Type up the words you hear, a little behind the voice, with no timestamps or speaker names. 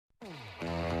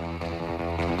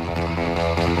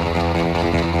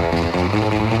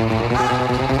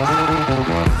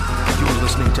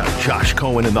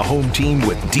Cohen and the home team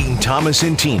with Dean Thomas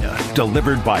and Tina.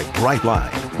 Delivered by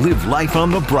Brightline. Live life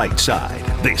on the bright side.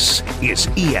 This is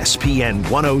ESPN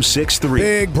 106.3.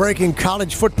 Big breaking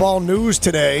college football news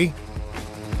today.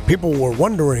 People were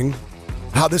wondering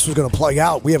how this was going to play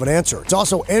out. We have an answer. It's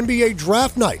also NBA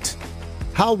draft night.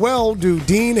 How well do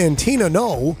Dean and Tina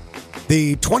know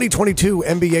the 2022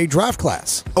 NBA draft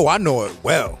class? Oh, I know it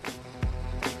well.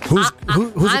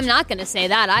 I'm not going to say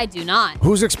that. I do not.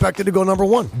 Who's expected to go number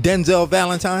one? Denzel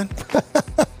Valentine.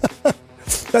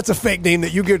 That's a fake name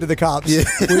that you give to the cops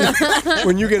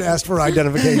when you get asked for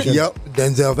identification. Yep,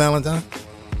 Denzel Valentine.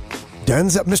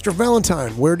 Denzel, Mr.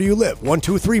 Valentine, where do you live?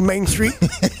 123 Main Street?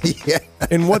 Yeah.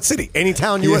 In what city?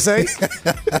 Anytown, USA?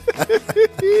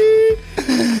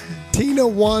 Tina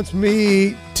wants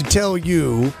me to tell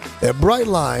you that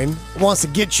Brightline wants to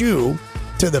get you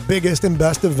to the biggest and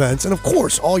best events, and of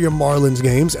course, all your Marlins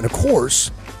games, and of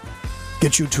course,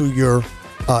 get you to your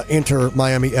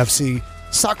Inter-Miami FC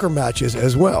soccer matches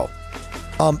as well.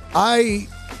 I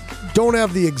don't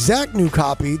have the exact new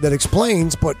copy that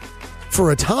explains, but for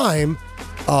a time,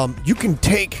 you can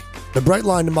take the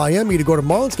Brightline to Miami to go to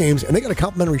Marlins games, and they got a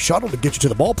complimentary shuttle to get you to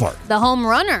the ballpark. The home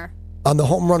runner. On the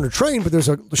home runner train, but there's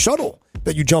a shuttle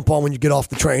that you jump on when you get off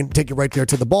the train, take you right there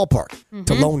to the ballpark,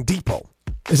 to Lone Depot.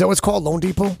 Is that what it's called, Lone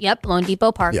Depot? Yep, Lone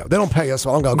Depot Park. Yeah, they don't pay us, so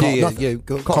I'm going to call it nothing.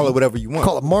 Yeah, call it whatever you want.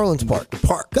 Call it Marlins Park. The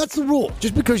park. That's the rule.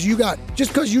 Just because you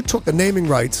took the naming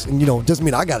rights, and doesn't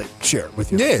mean I got to share it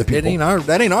with you. Yeah, the people.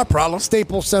 that ain't our problem.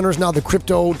 Staples Center is now the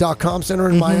Crypto.com Center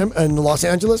in Miami and Los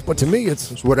Angeles, but to me,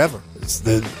 it's whatever. It's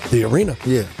the arena.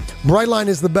 Yeah. Brightline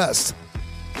is the best.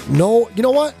 No, you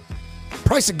know what?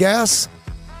 Price of gas.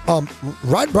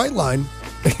 Ride Brightline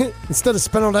instead of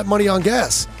spending all that money on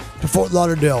gas to Fort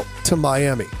Lauderdale to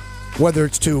Miami. Whether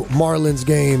it's to Marlins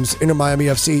games, Inter-Miami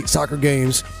FC soccer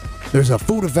games. There's a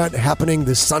food event happening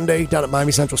this Sunday down at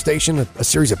Miami Central Station, a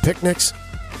series of picnics.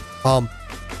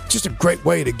 Just a great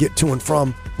way to get to and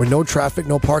from with no traffic,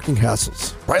 no parking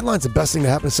hassles. Brightline's the best thing to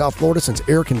happen in South Florida since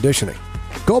air conditioning.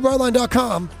 Go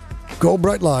Brightline.com. Go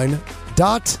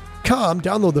Brightline.com.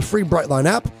 Download the free Brightline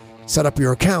app. Set up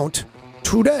your account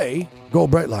today. Go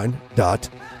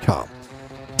Brightline.com.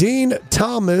 Dean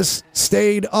Thomas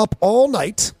stayed up all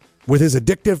night with his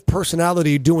addictive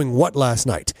personality doing what last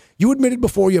night? You admitted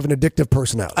before you have an addictive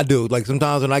personality. I do. Like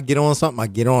sometimes when I get on something, I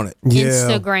get on it. Yeah.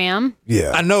 Instagram.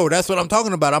 Yeah. I know. That's what I'm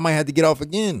talking about. I might have to get off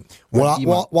again.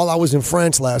 While I was in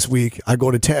France last week, I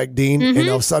go to tag Dean, and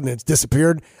all of a sudden it's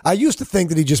disappeared. I used to think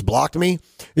that he just blocked me.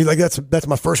 That's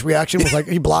my first reaction was like,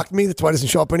 he blocked me. That's why it doesn't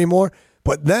show up anymore.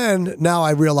 But then now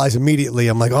I realize immediately,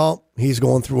 I'm like, oh, he's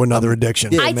going through another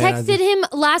addiction. Yeah, I texted him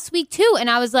last week too, and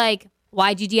I was like,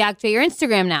 why'd you deactivate your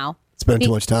Instagram now? Spending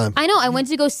too much time. I know. I went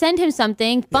to go send him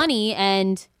something funny,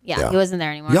 and he wasn't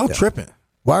there anymore. Y'all tripping.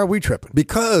 Why are we tripping?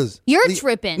 Because you're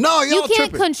tripping. No, y'all you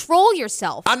can't tripping. Control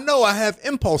yourself. I know. I have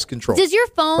impulse control. Does your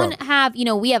phone have?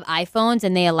 We have iPhones,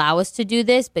 and they allow us to do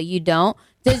this, but you don't.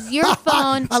 Does your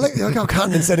phone? I like how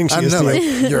condescending she is to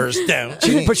you. Yours down.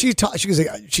 But she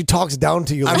talks down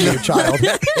to you like you're a child.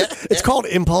 It's called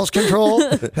impulse control.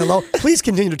 Hello, please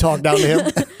continue to talk down to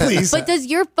him, please. But does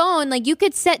your phone you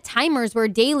could set timers where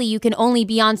daily you can only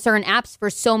be on certain apps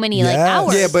for so many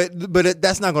hours? Yeah, but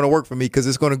that's not going to work for me because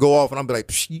it's going to go off and I'm be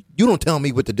like, you don't tell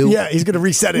me what to do. Yeah, he's going to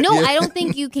reset it. No, I don't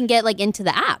think you can get into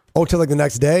the app. Oh, till the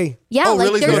next day. Yeah,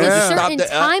 really? There's a Stop certain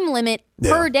time limit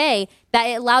per day that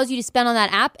it allows you to spend on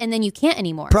that app, and then you can't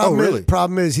anymore.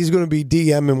 Problem is he's going to be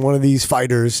DMing one of these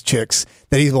fighters chicks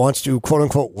that he wants to quote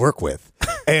unquote work with,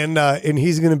 and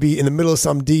he's going to be in the middle of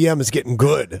some DM is getting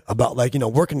good about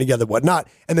working together, whatnot,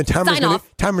 and then timer's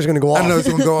going to go off. I know it's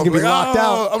going to go off. He's going to be locked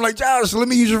out. I'm like, Josh, let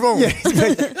me use your phone. Yeah,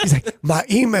 he's like, my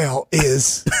email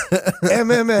is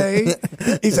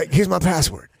MMA. He's like, here's my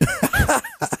password.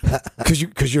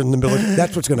 Because you're in the middle.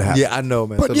 That's what's going to happen. Yeah, I know,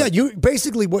 man. But you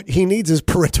basically what he needs is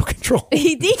parental control.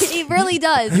 He really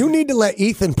does. You need to let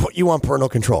Ethan put you on parental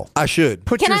control. I should.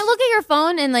 Can I look at your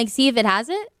phone and see if it has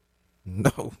it?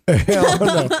 No. Hell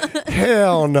no.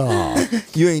 Hell no.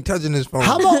 You ain't touching this phone.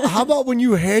 How about when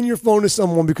you hand your phone to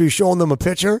someone because you're showing them a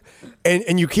picture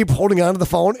and you keep holding on to the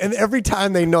phone and every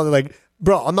time they know they're like,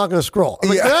 bro, I'm not going to scroll. I'm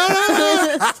like,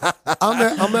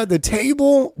 I'm at the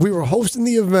table. We were hosting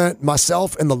the event,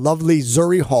 myself and the lovely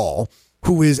Zuri Hall,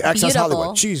 who is Access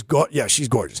Hollywood. She's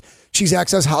gorgeous. She's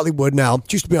Access Hollywood now.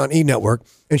 She used to be on E! Network,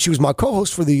 and she was my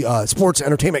co-host for the Sports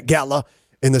Entertainment Gala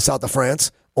in the south of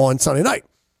France on Sunday night.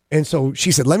 And so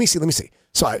she said, let me see.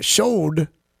 So I showed,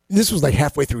 this was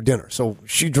halfway through dinner. So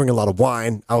she drank a lot of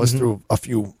wine. I was through a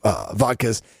few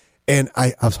vodkas. And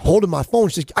I was holding my phone.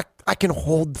 She said, I can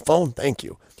hold the phone, thank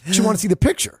you. She wanted to see the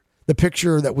picture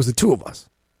that was the two of us.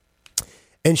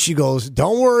 And she goes,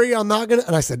 don't worry, I'm not going to.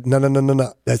 And I said, no.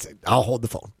 That's it. I'll hold the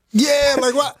phone. Yeah,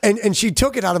 like what? And she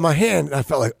took it out of my hand, and I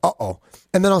felt like, uh-oh.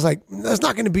 And then I was like, there's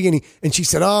not going to be any. And she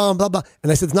said, oh, blah, blah.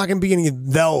 And I said, there's not going to be any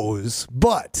of those.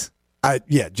 But,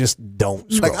 just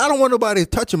don't scroll. Like, I don't want nobody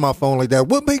touching my phone like that.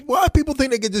 Why people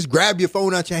think they can just grab your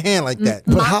phone out your hand like that?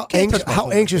 But how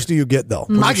anxious do you get, though?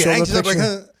 When I you get show the anxious. I'm like,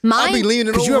 picture? I'll be leaning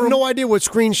over. Because you have no idea what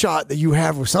screenshot that you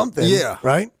have or something. Yeah.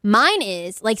 Right? Mine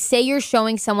is like, say you're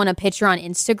showing someone a picture on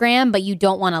Instagram, but you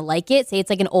don't want to like it. Say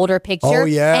it's like an older picture. Oh,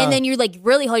 yeah. And then you're like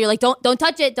really hold. You're like, don't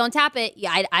touch it. Don't tap it.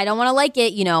 Yeah, I don't want to like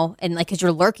it, and like, because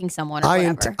you're lurking someone or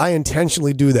whatever. I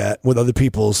intentionally do that with other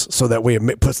people's so that way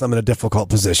it puts them in a difficult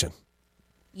position.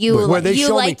 You like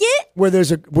it? Where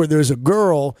there's a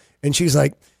girl and she's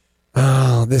like,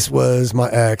 oh, this was my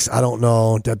ex. I don't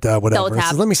know. Whatever. Don't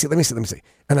tap. Says, let me see.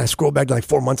 And I scroll back to like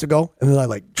 4 months ago, and then I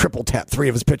like triple tap 3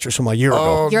 of his pictures from a year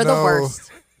ago. You're the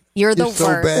worst. You're the worst.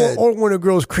 So bad. Or when a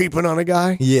girl's creeping on a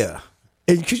guy. Yeah.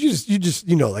 Because you just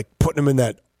like putting them in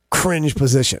that cringe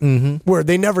position where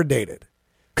they never dated.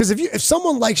 Because if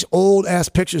someone likes old ass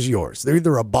pictures of yours, they're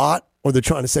either a bot or they're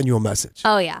trying to send you a message.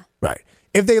 Oh yeah. Right.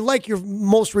 If they like your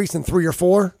most recent 3 or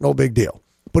 4, no big deal.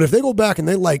 But if they go back and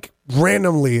they like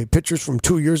randomly pictures from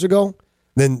 2 years ago,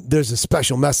 then there's a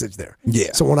special message there.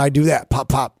 Yeah. So when I do that,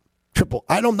 pop, triple.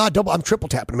 I'm not double. I'm triple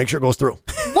tapping to make sure it goes through.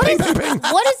 What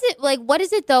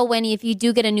is it though when if you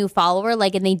do get a new follower,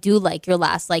 like, and they do like your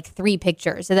last like 3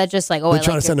 pictures? Is that just like, oh, they're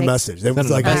trying to send a message. They're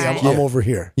like, hey, I'm over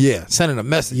here. Yeah, sending a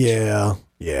message. Yeah.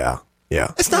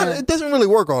 It's not. It doesn't really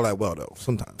work all that well though.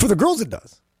 Sometimes For the girls, it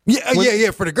does.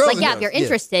 Yeah. For the girls, Like, if you're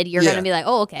interested, you're going to be like,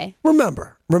 oh, okay.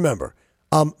 Remember.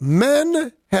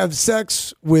 Men have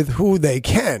sex with who they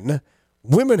can.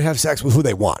 Women have sex with who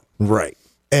they want. Right.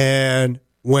 And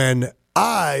when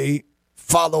I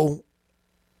follow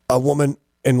a woman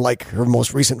in like her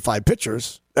most recent 5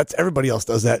 pictures, that's everybody else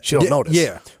does that. She don't notice.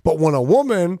 Yeah. But when a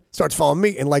woman starts following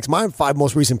me and likes my 5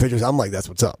 most recent pictures, I'm like, that's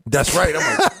what's up. That's right.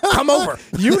 I'm like, come over.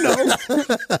 You know.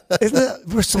 Isn't that,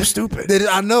 we're so stupid.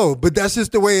 I know, but that's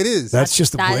just the way it is. That's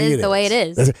just the way it is. That is the way it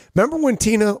is. Remember when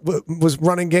Tina was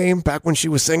running game back when she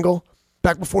was single?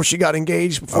 Back before she got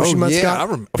engaged, before she met Scott?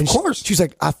 Of course. She's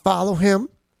like, I follow him.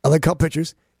 I like couple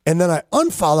pictures. And then I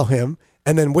unfollow him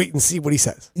and then wait and see what he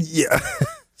says. Yeah.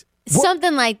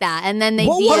 Something like that. And then they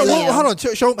DM you. Hold on.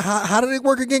 Show how did it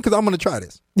work again? Because I'm going to try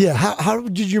this. Yeah. How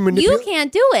did you manipulate? You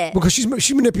can't do it. Because she's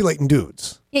manipulating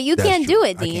dudes. Yeah, you can't do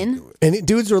it, Dean. And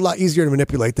dudes are a lot easier to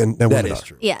manipulate than women are. That is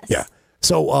true. Yes. Yeah.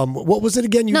 So what was it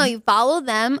again? You follow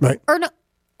them. Right. Or no.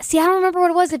 See, I don't remember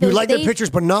what it was. If it You was like their pictures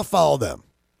but not follow them.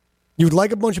 You'd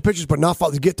like a bunch of pictures but not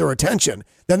follow to get their attention.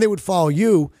 Then they would follow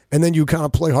you, and then you kind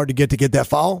of play hard to get that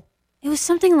follow. It was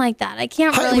something like that. I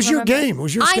can't really It was remember. your game. It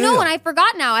was your I scam. know, and I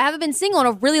forgot now. I haven't been single in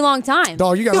a really long time.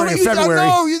 Dog, you got married in February.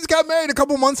 No, you just got married a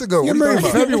couple months ago. You're married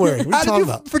in February. What are you How talking did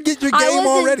you about? forget your game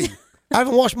already? I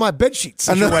haven't washed my bed sheets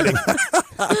since your wedding.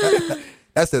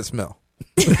 That's that smell.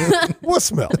 What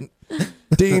smell?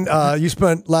 Dean, you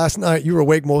spent last night, you were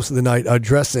awake most of the night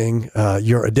addressing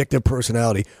your addictive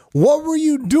personality. What were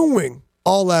you doing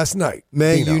all last night?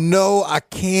 Man, Dino? I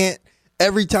can't.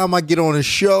 Every time I get on a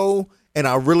show and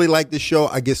I really like the show,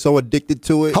 I get so addicted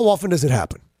to it. How often does it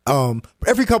happen?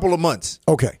 Every couple of months.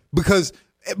 Okay.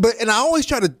 And I always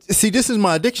try to see, this is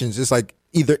my addictions. It's like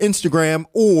either Instagram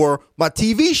or my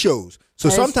TV shows. So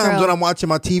sometimes when I'm watching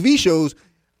my TV shows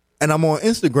and I'm on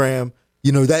Instagram,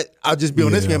 that I'll just be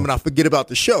on Instagram and I forget about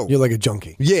the show. You're like a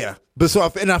junkie. Yeah. But I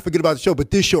forget about the show.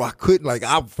 But this show I couldn't,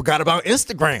 I forgot about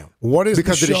Instagram. What is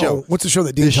because the show? Of the show? What's the show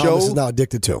that Dean Thomas is now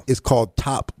addicted to? It's called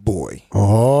Top Boy.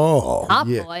 Oh. Top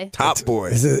Boy. Top Boy.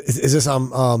 Is this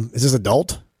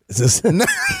adult? Is this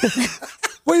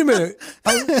Wait a minute.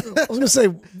 I was gonna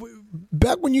say,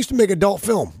 back when you used to make adult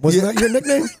film, wasn't that your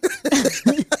nickname?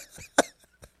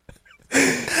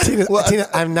 Tina,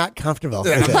 I'm not comfortable.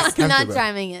 Not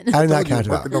chiming in. I'm not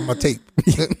comfortable. Working on my tape.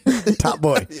 Top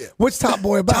Boy. Yeah. What's Top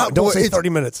Boy about? Top Don't Boy, say 30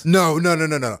 minutes. No.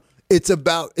 It's a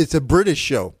British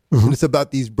show. Mm-hmm. It's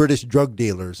about these British drug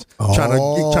dealers trying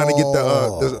to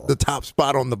get the top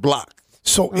spot on the block.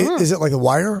 So is it like The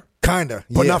Wire? Kinda,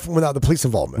 but not without the police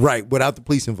involvement. Right, without the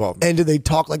police involvement. And do they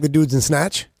talk like the dudes in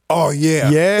Snatch? Oh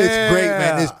yeah, yeah, it's great,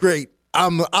 man. It's great.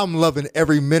 I'm loving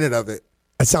every minute of it.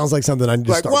 It sounds like something I need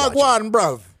to start watching. Like what,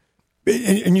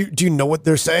 bruv? And do you know what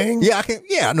they're saying? Yeah, I can.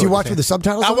 Yeah, I know. Do you watch with the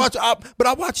subtitles? I watch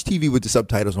TV with the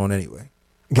subtitles on anyway.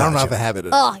 Gotcha. I don't know if I have it.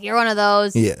 Oh, you're one of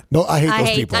those. Yeah. No, I hate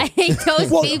those people. I hate those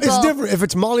well, people. It's different. If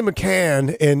it's Molly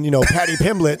McCann and, Patty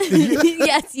Pimblett.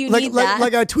 Yes, you need that.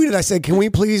 Like I tweeted, I said, can we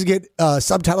please get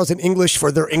subtitles in English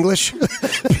for their English?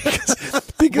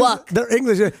 because Wuck. they're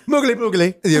English. Moogly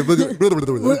boogly. Yeah,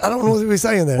 I don't know what we're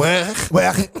saying there.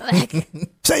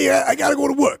 Say, I gotta go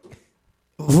to work.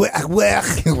 Work.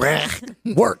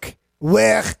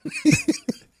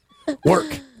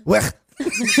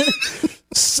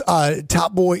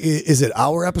 Top Boy, is it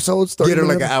hour episodes? Yeah, they're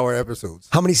like an hour episodes.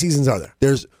 How many seasons are there?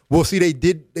 They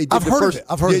did I've the heard first. of it.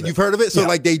 I've heard of it. You've heard of it? So Yeah.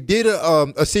 like they did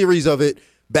a series of it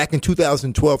back in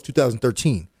 2012,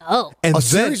 2013. Oh. And A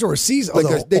series or a season?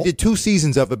 Like they did 2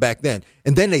 seasons of it back then.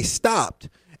 And then they stopped.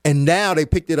 And now they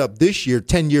picked it up this year,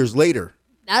 10 years later.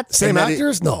 That's Same And that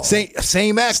actors? No.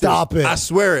 Same actors. Stop it. I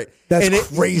swear it. That's And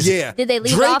crazy. Yeah. Did they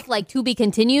leave Drake, off like to be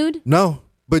continued? No.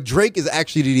 But Drake is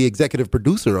actually the executive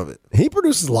producer of it. He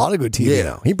produces a lot of good TV Yeah.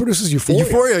 now. He produces Euphoria.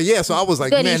 Euphoria, yeah. So I was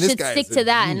like, Good. man, He this should guy stick is to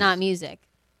that and not music.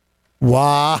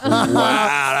 Wow. Wow,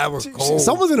 that was cold.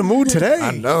 Someone's in a mood today.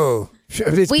 I know.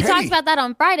 It's We petty. talked about that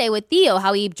on Friday with Theo,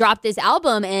 how he dropped this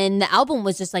album, and the album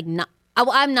was just like not.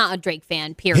 I'm not a Drake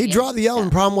fan. Period. He dropped the album.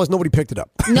 Problem was nobody picked it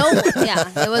up. No, yeah,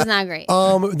 it was not great.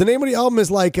 The name of the album is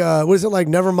like, what is it like?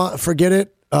 Never mind, forget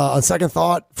it. On second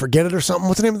thought, forget it or something.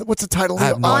 What's the name? What's the title? I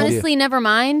have no idea. Honestly, never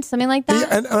mind. Something like that.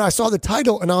 Yeah, and I saw the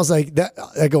title and I was like, that.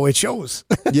 I go, it shows.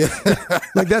 Yeah.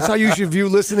 Like that's how you should view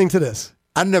listening to this.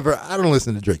 I don't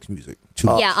listen to Drake's music.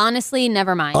 Yeah, honestly,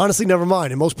 never mind. Honestly, never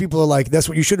mind. And most people are like, that's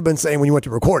what you should have been saying when you went to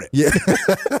record it. Yeah.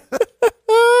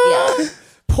 Yeah.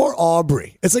 Poor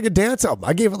Aubrey. It's like a dance album.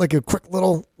 I gave it like a quick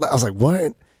little. I was like,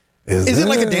 what Is it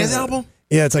like a this? dance album?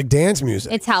 Yeah, it's like dance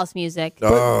music. It's house music.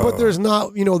 But there's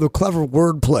not, the clever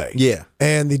wordplay. Yeah.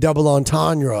 And the double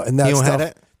entendre and that You don't stuff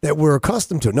have that we're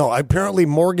accustomed to. No, apparently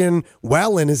Morgan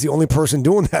Wallen is the only person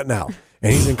doing that now.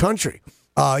 And he's in country.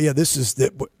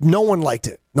 No one liked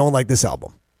it. No one liked this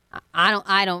album.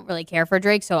 I don't really care for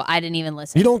Drake, so I didn't even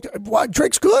listen. You don't, why,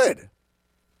 Drake's good.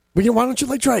 But why don't you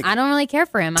like Drake? I don't really care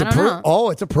for him. I don't know. Oh,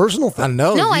 it's a personal thing. I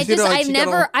know. No, You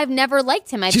I've never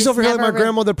liked him. She's over here like my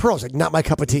grandmother Pearl's. Like, not my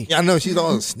cup of tea. Yeah, I know. She's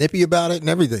all snippy about it and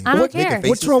everything. I don't Making care. faces.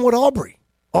 What's wrong with Aubrey?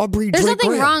 There's Drake nothing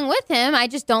Graham. wrong with him. I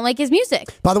just don't like his music.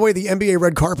 By the way, the NBA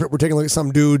red carpet, we're taking a look at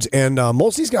some dudes, and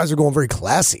most of these guys are going very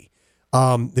classy.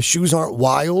 The shoes aren't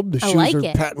wild. The shoes like are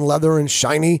it. patent leather and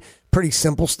shiny. Pretty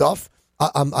simple stuff.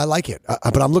 I like it,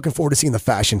 but I'm looking forward to seeing the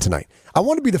fashion tonight. I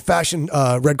want to be the fashion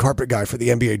red carpet guy for the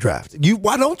NBA draft.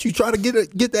 Why don't you try to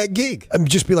get that gig?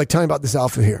 Just be like, tell me about this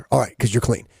outfit here. All right, because you're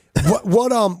clean.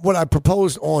 What I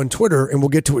proposed on Twitter, and we'll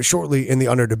get to it shortly in the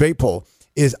under debate poll,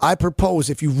 is I propose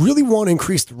if you really want to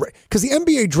increase the because the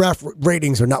NBA draft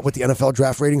ratings are not what the NFL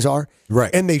draft ratings are,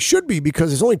 Right. And they should be because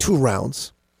there's only 2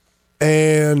 rounds,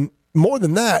 and more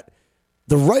than that,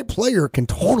 the right player can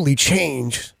totally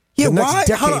change. Yeah, the next why?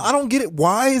 decade. I don't get it.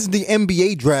 Why is the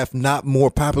NBA draft not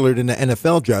more popular than the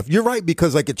NFL draft? You're right,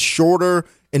 because like it's shorter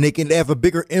and they can have a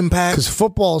bigger impact. Because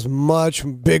football's much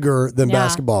bigger than Yeah.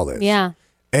 basketball is. Yeah.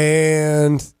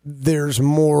 And there's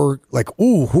more like,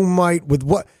 who might with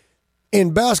what?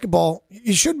 In basketball,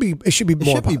 it should be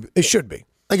more. It should be.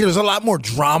 Like there's a lot more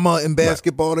drama in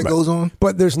basketball that goes on.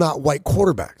 But there's not white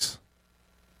quarterbacks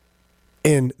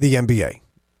in the NBA.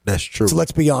 That's true. So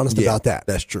let's be honest about that.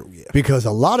 That's true. Yeah. Because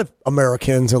a lot of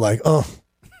Americans are like,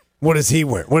 what is he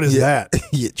wearing? What is that?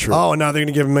 Yeah. True. Oh, and now they're going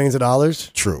to give him millions of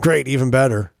dollars? True. Great, even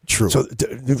better. True. So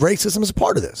the racism is a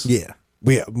part of this. Yeah.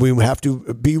 We have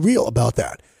to be real about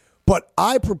that. But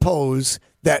I propose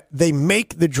that they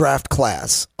make the draft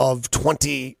class of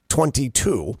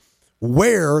 2022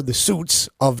 wear the suits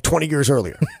of 20 years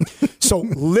earlier. So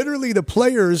literally the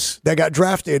players that got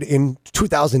drafted in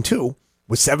 2002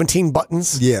 with 17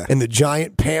 buttons and the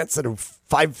giant pants that are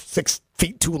 5-6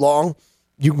 feet too long,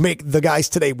 you make the guys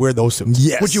today wear those suits.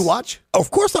 Yes. Would you watch?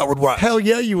 Of course I would watch. Hell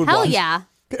yeah, you would watch. Hell yeah.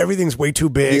 Everything's way too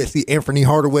big. Yeah, see Anthony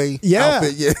Hardaway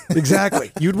outfit. Yeah.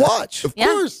 Exactly. You'd watch. Of Yeah.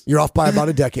 course. You're off by about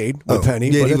a decade with Penny.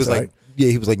 Yeah, but he that's was all like right.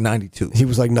 he was like 92. He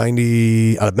was like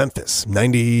 90 out of Memphis,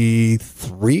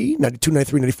 93, 92,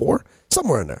 93, 94,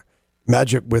 somewhere in there.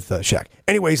 Magic with Shaq.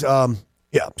 Anyways,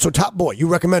 yeah. So Top Boy, you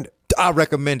recommend it, I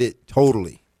recommend it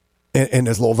totally. and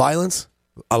there's a little violence.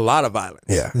 A lot of violence.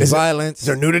 Yeah, Violence. Is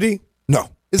there nudity? No.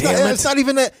 It's Damn it. it's not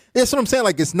even that. That's what I'm saying.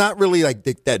 Like, it's not really like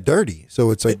that dirty.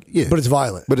 So it's like, yeah. But it's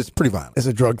violent. But it's pretty violent. It's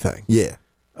a drug thing. Yeah.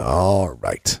 All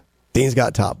right. Dean's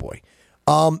got Top Boy.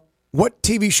 What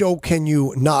TV show can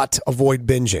you not avoid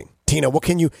binging? Tina, what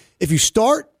can you, if you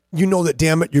start, you know that,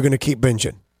 damn it, you're going to keep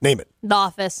binging. Name it. The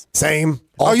Office. Same.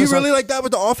 Are you Office really like that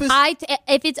with The Office?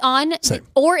 If it's on Same.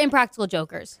 or Impractical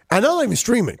Jokers. And not even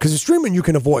streaming, because the streaming you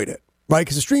can avoid it, right?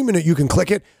 Because the streaming it you can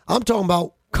click it. I'm talking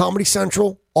about Comedy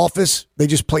Central, Office. They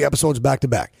just play episodes back to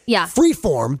back. Yeah.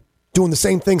 Freeform doing the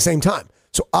same thing, same time.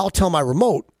 So I'll tell my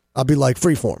remote, I'll be like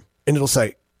Freeform, and it'll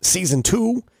say season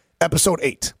 2, episode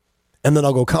 8, and then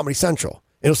I'll go Comedy Central,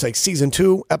 It'll say season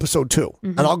 2, episode 2.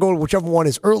 And I'll go to whichever one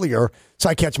is earlier so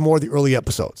I catch more of the early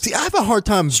episodes. See, I have a hard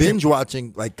time binge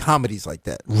watching like comedies like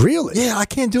that. Really? Yeah, I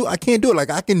can't do it.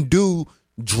 Like I can do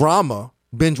drama,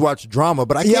 binge watch drama,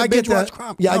 but I can't binge watch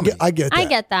comedy. Yeah, I get that. I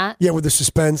get that. Yeah, with the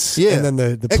suspense. Yeah. And then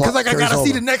the plot because like I gotta carries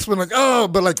see over. the next one. Like, oh,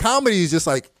 but like comedy is just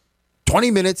like 20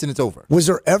 minutes and it's over. Was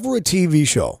there ever a TV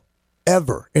show,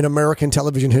 ever in American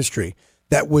television history,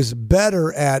 that was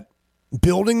better at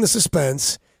building the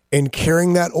suspense and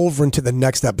carrying that over into the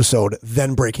next episode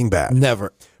than Breaking Bad?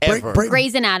 Never, ever.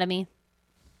 Grey's Anatomy.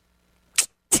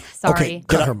 Sorry. Okay,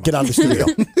 get out of the studio.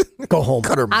 Go home.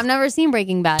 I've never seen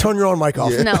Breaking Bad. Turn your own mic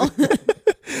off. No.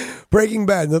 Breaking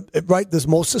Bad, right? There's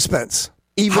most suspense.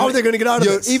 How are they going to get out of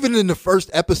this? Even in the first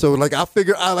episode, like after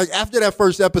that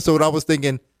first episode, I was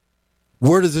thinking,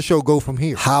 where does the show go from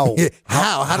here? How?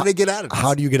 How do they get out of this?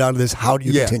 How do you get out of this? How do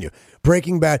you continue?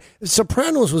 Breaking Bad.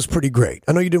 Sopranos was pretty great.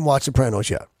 I know you didn't watch Sopranos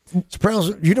yet. Sopranos,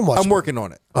 you didn't watch. I'm working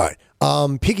on it. All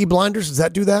right. Peaky Blinders, does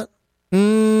that do that?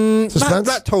 Suspense?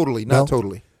 Not totally. Not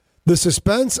totally. The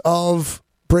suspense of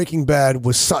Breaking Bad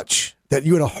was such that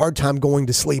you had a hard time going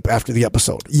to sleep after the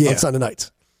episode on Sunday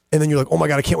nights. And then you're like, oh my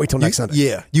God, I can't wait till next Sunday.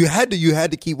 Yeah. You had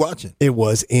to keep watching. It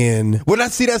was in. Well,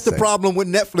 that's the problem with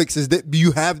Netflix is that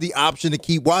you have the option to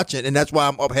keep watching. And that's why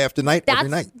I'm up half the night every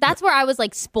night. That's where I was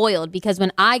like spoiled, because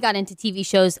when I got into TV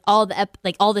shows, all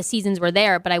the seasons were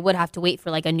there, but I would have to wait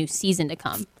for like a new season to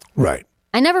come. Right.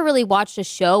 I never really watched a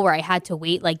show where I had to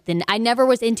wait I never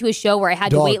was into a show where I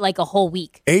had to wait like a whole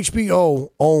week. HBO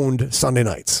owned Sunday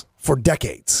nights for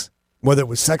decades, whether it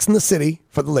was Sex and the City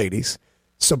for the ladies,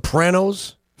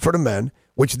 Sopranos for the men,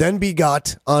 which then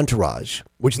begot Entourage,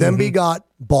 which then begot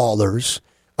Ballers,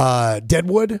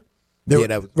 Deadwood.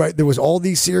 There was all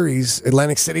these series,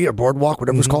 Atlantic City or Boardwalk,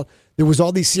 whatever it's called. There was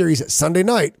all these series that Sunday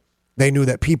night, they knew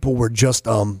that people were just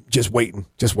waiting.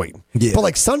 Yeah. But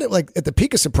like Sunday, like at the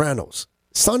peak of Sopranos,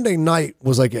 Sunday night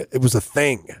was like it was a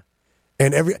thing,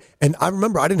 and I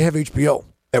remember I didn't have HBO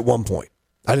at one point.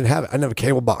 I didn't have it. I didn't have a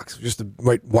cable box, just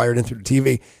wired in through the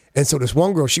TV. And so this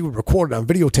one girl, she would record it on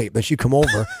videotape. Then she'd come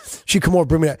over,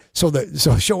 bring me that. So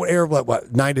the show would air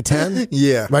what 9 to 10.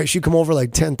 Yeah, right. She'd come over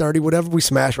like 10:30, whatever. We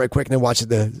smash right quick and then watch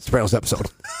the Sopranos episode.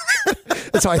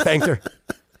 That's how I thanked her.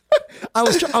 I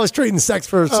was trading sex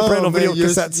for Soprano video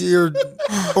cassettes. You're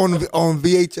on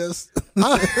VHS.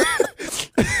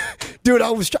 Dude,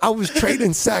 I was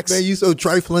trading sex. Man, you so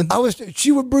trifling.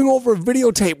 She would bring over a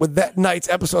videotape with that night's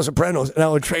episode of Sopranos, and I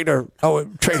would trade her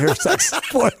sex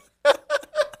for it.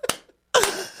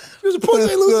 She was a Port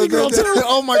St. Lucie girl too.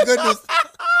 Oh my goodness.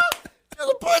 She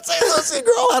was a Port St. Lucie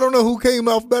girl. I don't know who came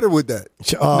off better with that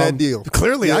deal.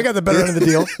 Clearly, I got the better end of the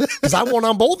deal because I won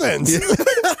on both ends.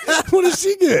 What did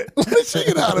she get? What did she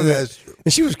get out of it?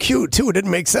 And she was cute too. It didn't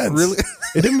make sense. Really?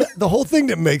 It didn't. The whole thing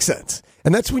didn't make sense.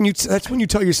 And that's when you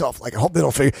tell yourself, like, I hope they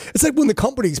don't figure. It's like when the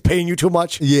company's paying you too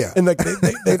much. Yeah. And like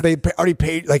they already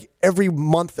paid, like every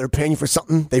month they're paying you for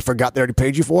something they forgot they already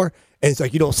paid you for. And it's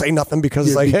like you don't say nothing because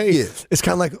it's like, hey, it's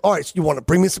kind of like, all right, so you want to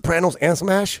bring me Sopranos and some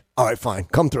Ash? All right, fine,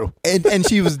 come through. And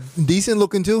she was decent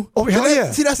looking too. Oh hell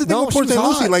yeah! See, that's the thing with Port St.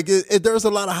 Lucie. Like, there's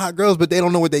a lot of hot girls, but they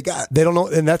don't know what they got. They don't know,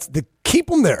 and that's the keep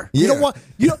them there. Yeah. You don't want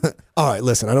All right,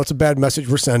 listen. I know it's a bad message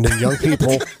we're sending. Young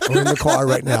people are in the car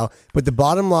right now, but the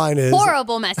bottom line is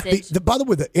horrible message. By the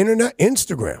way, the internet,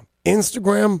 Instagram,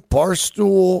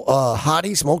 Barstool,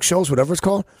 Hottie, smoke shows, whatever it's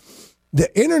called.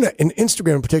 The internet and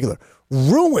Instagram in particular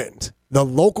ruined the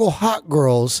local hot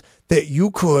girls that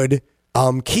you could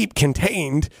keep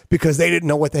contained because they didn't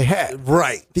know what they had.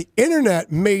 Right. The internet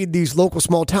made these local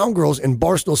small town girls in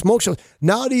Barstool smoke shows.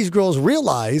 Now these girls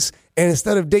realize, and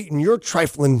instead of dating your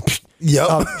trifling,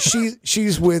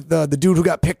 she's with the dude who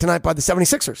got picked tonight by the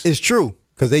 76ers. It's true.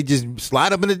 Because they just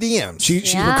slide up in the DMs.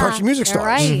 She's with country music stars.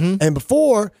 Right. Mm-hmm. And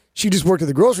before, she just worked at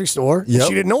the grocery store. Yep.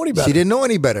 She didn't know any better. She didn't know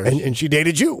any better. And she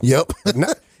dated you. Yep.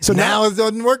 So now it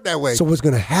doesn't work that way. So what's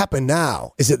going to happen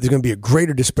now is that there's going to be a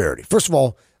greater disparity. First of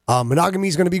all, monogamy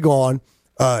is going to be gone.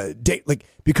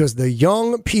 Because the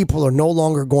young people are no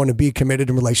longer going to be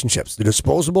committed in relationships. They're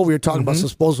disposable. We were talking about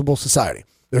disposable society.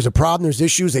 There's a problem. There's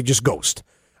issues. They just ghost.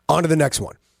 On to the next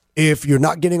one. If you're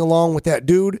not getting along with that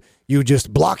dude, you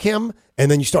just block him,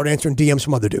 and then you start answering DMs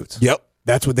from other dudes. Yep.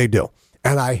 That's what they do.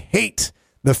 And I hate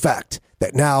the fact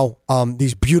that now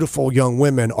these beautiful young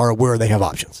women are aware they have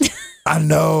options. I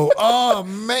know. Oh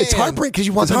man, it's heartbreaking because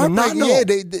you want them to not know. Yeah,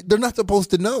 they're not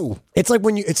supposed to know. It's like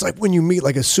when you meet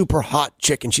like a super hot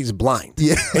chick and she's blind.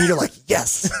 Yeah, and you're like,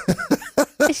 yes,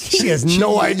 she has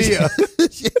no idea.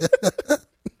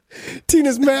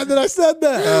 Tina's mad that I said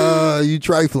that. You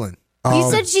trifling. You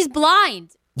said she's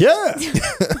blind. Yeah,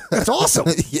 that's awesome.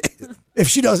 if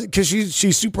she doesn't, because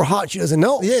she's super hot, she doesn't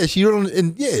know. Yeah, she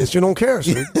don't care.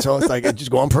 So it's like, it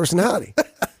just go on personality.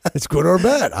 It's good or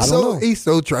bad. I don't know. He's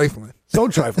so trifling. So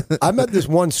trifling. I met this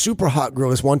one super hot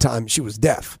girl this one time. She was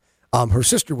deaf. Her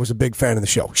sister was a big fan of the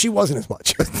show. She wasn't as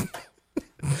much.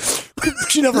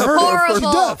 She never heard of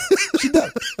her. She's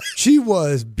deaf. She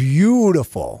was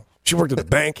beautiful. She worked at a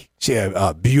bank. She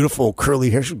had beautiful curly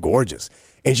hair. She was gorgeous.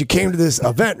 And she came to this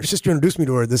event. Her sister introduced me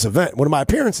to her at this event, one of my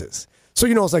appearances. So,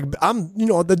 it's like, I'm,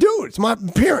 the dude. It's my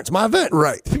appearance, my event.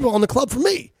 Right. People on the club for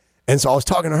me. And so I was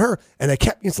talking to her, and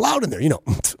it's loud in there,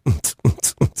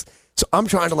 So I'm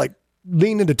trying to, like,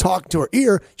 lean into talking to her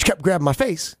ear. She kept grabbing my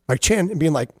face, my chin, and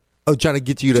being like, "Oh, trying to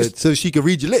get you so she could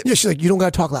read your lips." Yeah, she's like, "You don't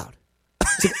got to talk loud."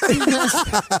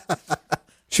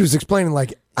 She was explaining,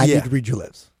 like, I need to read your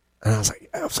lips. And I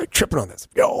was like tripping on this.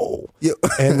 Yo.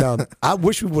 And I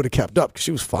wish we would have kept up because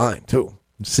she was fine, too.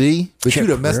 See? But you'd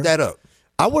have messed that up.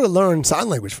 I would have learned sign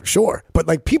language for sure. But,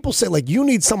 like, people say, like, you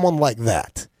need someone like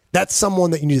that. That's someone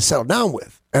that you need to settle down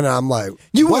with. And I'm like,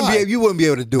 you wouldn't be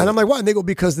able to do it. And I'm like, why? And they go,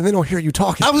 because then they don't hear you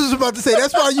talking. I was just about to say,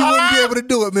 that's why you wouldn't be able to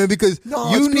do it, man, because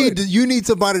you need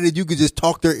somebody that you could just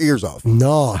talk their ears off.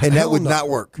 No. And that would not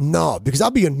work. No, because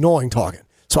I'll be annoying talking.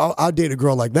 So I'll date a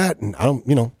girl like that, and I don't,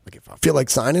 like if I feel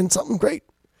like signing something, great.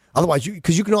 Otherwise,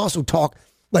 because you can also talk,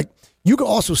 like, you can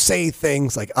also say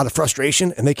things, like, out of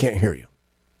frustration, and they can't hear you.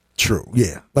 True.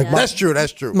 Yeah. Like That's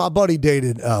true. My buddy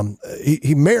dated,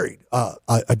 he married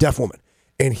a deaf woman,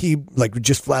 and he, like, would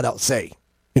just flat out say,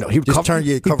 he would he'd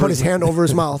put his hand over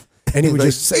his mouth, and he would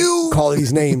just say, call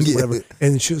these names, whatever.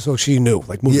 And so she knew,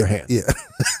 like, move your hand. Yeah.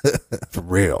 For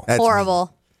real. That's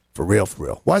horrible. For real.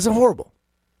 Why is it horrible?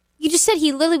 You just said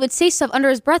he literally would say stuff under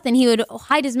his breath, and he would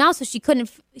hide his mouth so she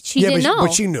didn't know.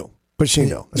 But she knew.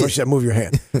 That's why she said, move your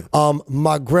hand.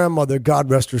 My grandmother, God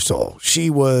rest her soul,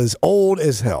 she was old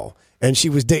as hell, and she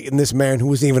was dating this man who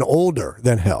was even older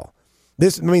than hell.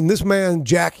 This man,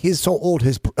 Jack, he's so old,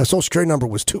 his social security number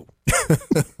was 2.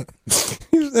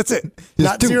 That's it.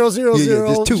 Not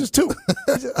 000, just 2.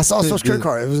 I saw a social security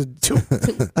card. It was 2.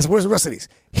 I said, where's the rest of these?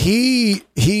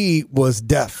 He was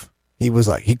deaf. He was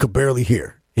like, he could barely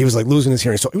hear. He was like losing his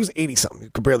hearing. So he was 80-something. He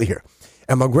could barely hear.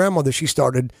 And my grandmother, she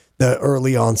started the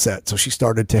early onset. So she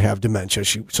started to have dementia.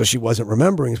 So she wasn't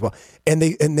remembering as well. And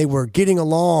they were getting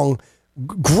along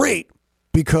great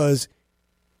because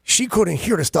she couldn't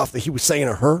hear the stuff that he was saying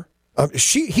to her.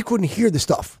 He couldn't hear the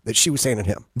stuff that she was saying to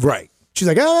him. Right. She's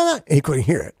like, and he couldn't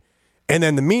hear it. And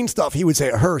then the mean stuff he would say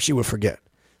to her, she would forget.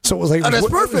 So it was like, that's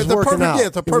perfect.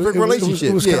 It's a perfect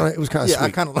relationship. It was kind of sweet. I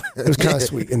kind of like it. It was kind of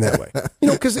sweet in that way.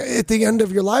 Because at the end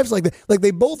of your lives, like they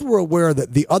both were aware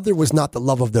that the other was not the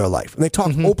love of their life. And they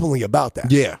talked openly about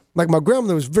that. Yeah. Like my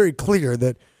grandmother was very clear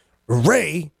that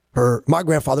Ray, my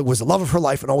grandfather, was the love of her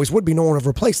life and always would be. No one would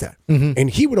replace that.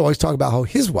 And he would always talk about how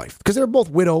his wife, because they were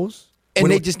both widows. And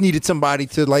they just needed somebody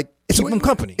to keep them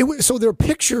company. So their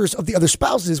pictures of the other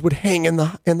spouses would hang in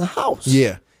the house.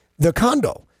 Yeah. The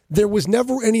condo. There was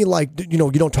never any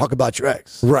you don't talk about your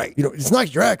ex. Right. It's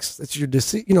not your ex. It's your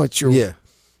deceit. It's your. Yeah.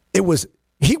 It was,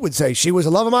 he would say, she was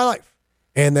the love of my life.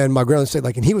 And then my grandmother said,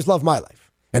 and he was love of my life.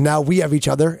 And now we have each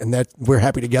other and that we're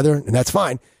happy together. And that's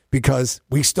fine because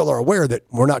we still are aware that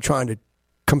we're not trying to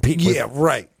compete with. Yeah,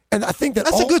 right. And I think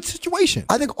that's a good situation.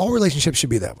 I think all relationships should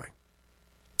be that way.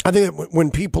 I think that when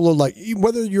people are like,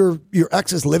 whether your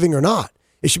ex is living or not,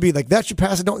 it should be like, that should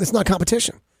pass it. It's not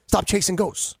competition. Stop chasing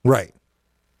ghosts. Right.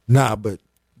 Nah, but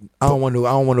I don't want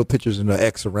no pictures of the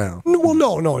ex around. Well,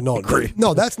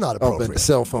 no, that's not appropriate. The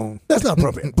cell phone. That's not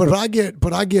appropriate. but I get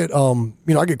I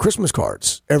get Christmas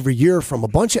cards every year from a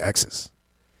bunch of exes,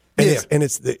 and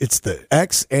it's the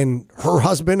ex and her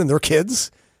husband and their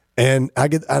kids, and I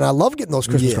love getting those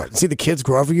Christmas cards. See the kids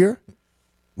grow every year.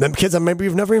 Them kids maybe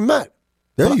you've never even met.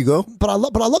 You go. But I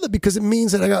love it because it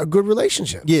means that I got a good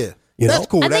relationship. Yeah, that's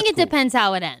cool. I think it depends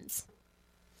how it ends.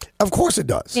 Of course it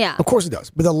does. Yeah. Of course it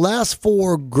does. But the last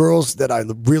 4 girls that I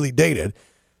really dated,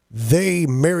 they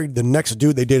married the next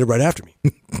dude they dated right after me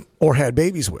or had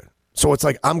babies with. So it's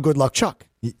like, I'm good luck Chuck.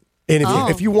 And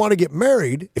if you want to get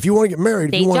married, if you want to have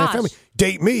a family,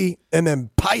 date me, and then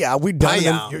we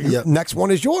done. Your next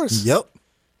one is yours. Yep.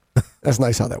 That's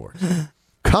nice how that works.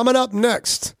 Coming up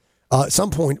next, at some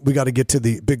point, we got to get to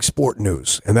the big sport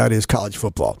news, and that is college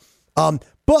football.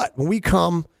 But when we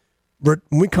come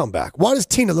back, why does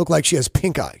Tina look like she has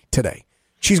pink eye today?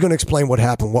 She's going to explain what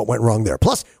happened, what went wrong there.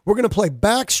 Plus, we're going to play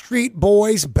Backstreet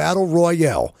Boys Battle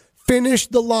Royale. Finish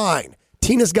the line.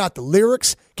 Tina's got the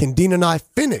lyrics. Can Dean and I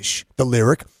finish the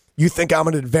lyric? You think I'm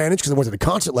at an advantage because I went to the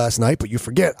concert last night, but you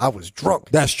forget I was drunk.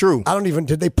 That's true.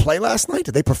 Did they play last night?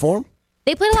 Did they perform?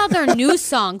 They played a lot of their new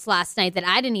songs last night that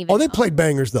I didn't even know. They played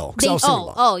bangers, though.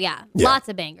 Yeah. Lots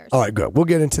of bangers. All right, good. We'll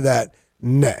get into that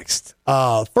next.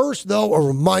 First, though, a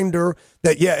reminder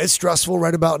that, it's stressful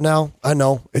right about now. I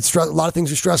know. A lot of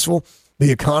things are stressful.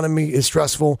 The economy is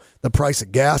stressful. The price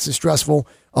of gas is stressful.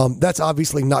 That's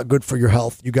obviously not good for your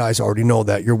health. You guys already know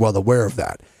that. You're well aware of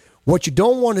that. What you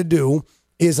don't want to do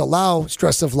is allow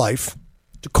stress of life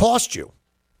to cost you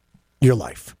your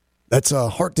life. That's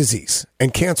heart disease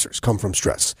and cancers come from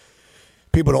stress.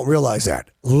 People don't realize that.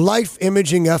 Life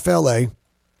Imaging FLA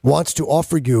wants to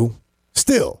offer you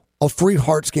still a free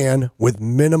heart scan with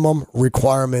minimum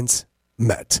requirements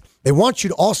met. They want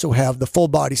you to also have the full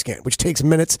body scan, which takes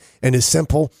minutes and is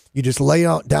simple. You just lay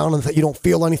out down and you don't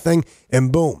feel anything, and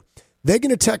boom. They can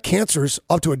detect cancers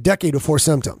up to a decade before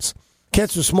symptoms.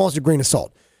 Cancer is small as a grain of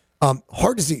salt.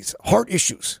 Heart disease, heart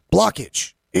issues,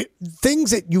 blockage,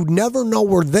 things that you never know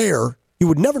were there, you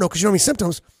would never know because you don't have any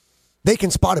symptoms, they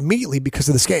can spot immediately because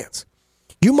of the scans.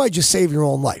 You might just save your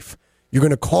own life. You're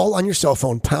going to call on your cell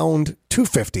phone, pound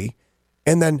 250,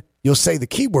 and then you'll say the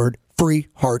keyword, free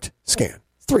heart scan.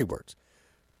 It's 3 words.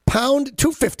 Pound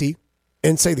 250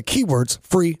 and say the keywords,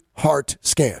 free heart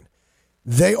scan.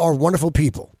 They are wonderful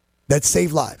people that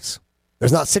save lives.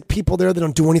 There's not sick people there that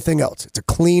don't do anything else. It's a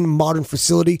clean, modern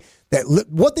facility that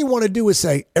what they want to do is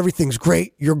say, everything's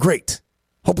great, you're great.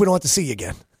 Hope we don't have to see you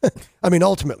again. I mean,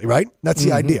 ultimately, right? That's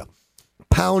the idea.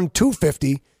 Pound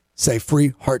 250, say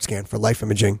free heart scan for Life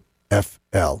Imaging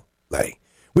FLA.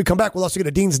 We come back, we'll also get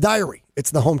a Dean's Diary. It's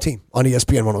the home team on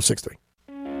ESPN 106.3.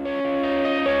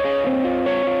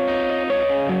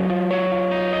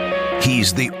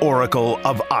 He's the oracle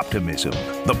of optimism,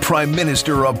 the prime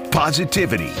minister of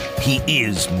positivity. He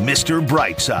is Mr.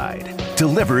 Brightside,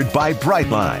 delivered by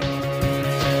Brightline.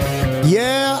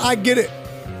 Yeah, I get it.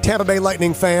 Tampa Bay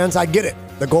Lightning fans, I get it.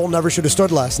 The goal never should have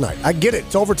stood last night. I get it.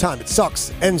 It's overtime. It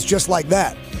sucks. Ends just like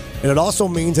that. And it also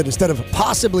means that instead of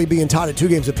possibly being tied at 2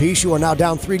 games apiece, you are now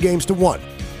down 3 games to 1.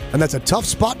 And that's a tough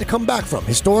spot to come back from.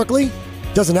 Historically,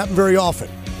 it doesn't happen very often.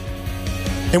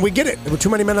 And we get it. There were too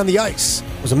many men on the ice.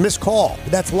 It was a missed call,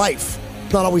 but that's life.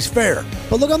 It's not always fair.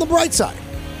 But look on the bright side.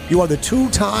 You are the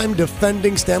 2-time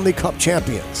defending Stanley Cup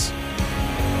champions.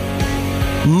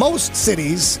 Most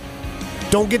cities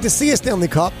don't get to see a Stanley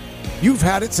Cup. You've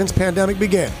had it since pandemic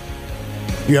began.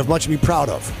 You have much to be proud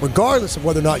of, regardless of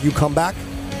whether or not you come back,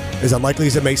 as unlikely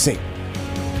as it may seem.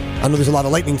 I know there's a lot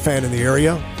of Lightning fan in the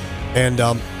area, and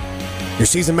your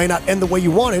season may not end the way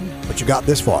you wanted, but you got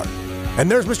this far.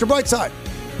 And there's Mr. Brightside,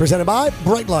 presented by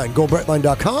Brightline. Go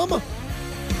Brightline.com.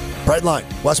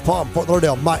 Brightline, West Palm, Fort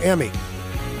Lauderdale, Miami.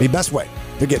 The best way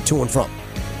to get to and from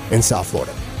in South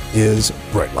Florida is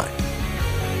Brightline.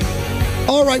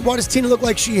 All right, why does Tina look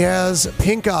like she has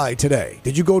pink eye today?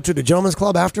 Did you go to the Gentleman's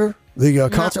Club after the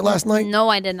concert last night? No,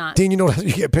 I did not. Tina, you know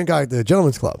you get pink eye at the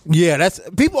Gentleman's Club. Yeah, that's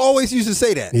people always used to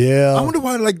say that. Yeah. I wonder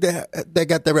why that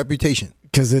got that reputation.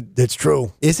 Because it's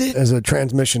true. Is it? As a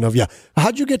transmission of,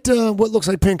 How'd you get what looks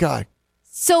like pink eye?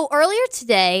 So earlier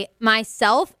today,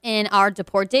 myself and our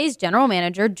Deportes general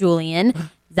manager, Julian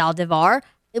Zaldivar,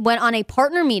 went on a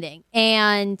partner meeting,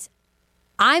 and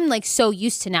I'm like so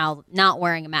used to now not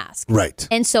wearing a mask. Right.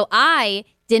 And so I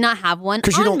did not have one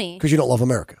on me. Because you don't love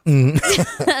America.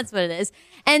 That's what it is.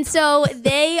 And so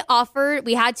they offered,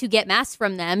 we had to get masks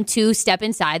from them to step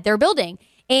inside their building.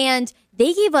 And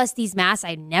they gave us these masks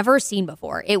I'd never seen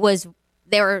before. They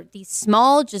were these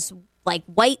small, just like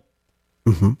white,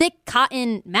 thick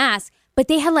cotton masks, but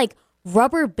they had like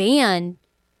rubber band,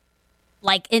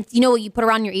 like, you know what you put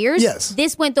around your ears? Yes.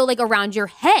 This went though like around your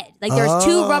head. Like there's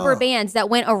 2 rubber bands that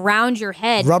went around your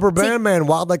head. Rubber band man,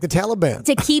 wild like the Taliban.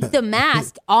 To keep the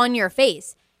mask on your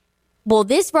face. Well,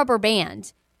 this rubber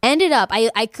band ended up,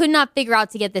 I could not figure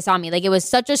out to get this on me. Like it was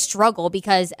such a struggle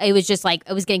because it was just like,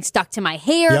 it was getting stuck to my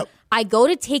hair. Yep. I go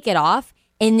to take it off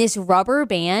and this rubber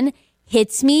band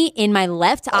hits me in my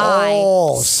left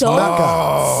eye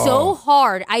so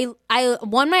hard.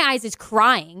 One of my eyes is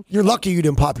crying. You're lucky you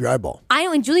didn't pop your eyeball. I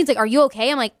know, and Julian's like, "Are you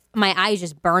okay?" I'm like, "My eye is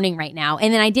just burning right now."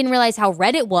 And then I didn't realize how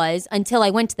red it was until I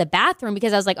went to the bathroom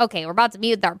because I was like, "Okay, we're about to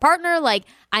meet with our partner. Like,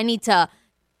 I need to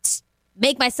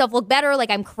make myself look better. Like,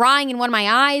 I'm crying in one of my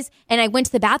eyes." And I went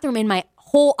to the bathroom and my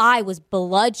whole eye was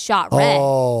bloodshot red.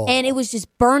 And it was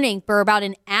just burning for about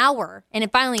an hour. And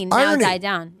it finally now died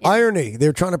down. Yeah. Irony.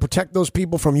 They're trying to protect those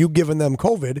people from you giving them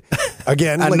COVID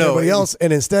again, like everybody else.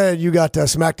 And instead, you got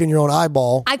smacked in your own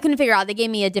eyeball. I couldn't figure out. They gave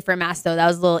me a different mask, though. That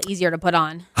was a little easier to put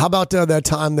on. How about that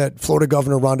time that Florida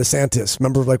Governor Ron DeSantis,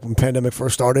 remember like when the pandemic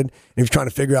first started, and he was trying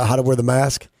to figure out how to wear the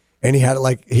mask? And he had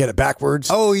it backwards.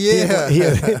 Oh, yeah. He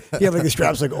had like the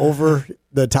straps like over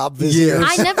the top of his ears.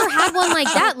 I never had one one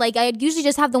like that. Like I usually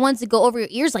just have the ones that go over your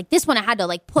ears. Like this one, I had to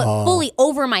like put fully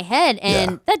over my head,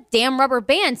 and that damn rubber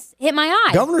band hit my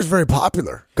eye. Governor's very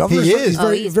popular. He's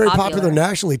Very popular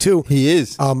nationally too. He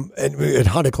is. And at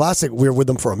Honda Classic, we were with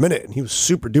him for a minute, and he was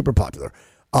super duper popular.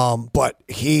 But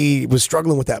he was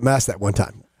struggling with that mask that one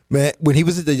time. Man, when he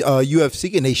was at the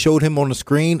UFC and they showed him on the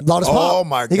screen, Loudest pop. Oh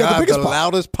my He got God, the biggest the pop.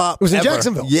 loudest pop. It was in ever.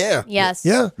 Jacksonville. Yeah. Yes.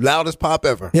 Yeah. Loudest pop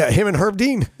ever. Yeah, him and Herb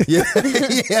Dean. Yeah. Yeah.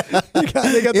 they got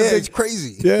the big, It's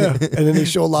crazy. Yeah, and then they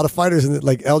show a lot of fighters in it,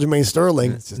 like Aljamain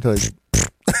Sterling.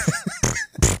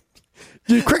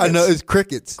 I know it's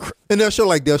crickets, and they'll show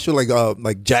like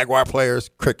Jaguar players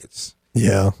crickets.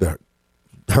 Yeah,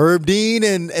 Herb Dean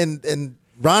and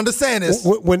Ron DeSantis.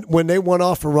 When they went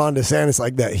off for Ron DeSantis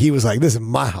like that, he was like, "This is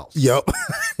my house." Yep.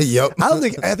 Yep.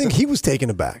 I think he was taken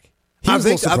aback. I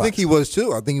think he was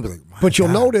too. I think he was like, but you'll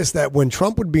notice that when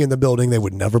Trump would be in the building, they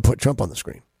would never put Trump on the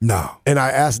screen. No. And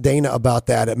I asked Dana about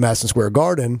that at Madison Square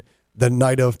Garden the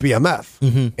night of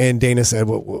BMF, and Dana said,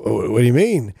 "What do you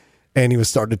mean?" And he was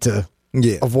started to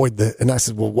avoid the. And I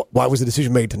said, "Well, why was the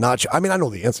decision made to not?" I mean, I know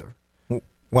the answer.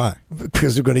 Why?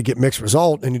 Because they're going to get mixed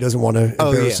result, and he doesn't want to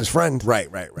embarrass his friend. Right.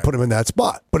 Put him in that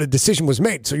spot. But a decision was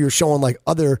made, so you're showing like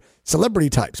other celebrity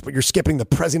types, but you're skipping the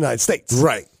president of the United States.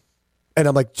 Right. And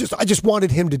I'm like, I just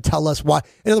wanted him to tell us why.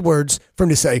 In other words, for him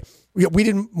to say, we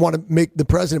didn't want to make the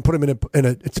president put him in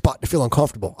a spot to feel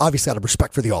uncomfortable. Obviously, out of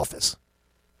respect for the office.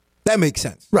 That makes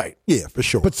sense. Right. Yeah, for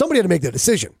sure. But somebody had to make that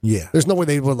decision. Yeah. There's no way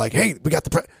they were like, hey, we got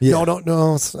the Yeah.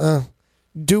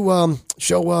 No.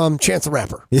 Show Chance the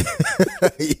Rapper. Yeah.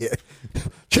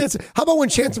 Chance. How about when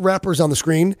Chance the Rapper is on the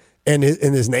screen and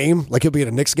in his name, like he'll be at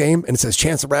a Knicks game and it says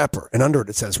Chance the Rapper, and under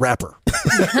it says Rapper.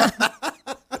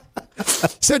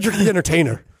 Cedric the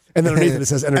Entertainer, and then underneath it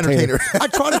says Entertainer. I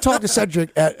tried to talk to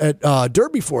Cedric at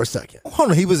Derby for a second.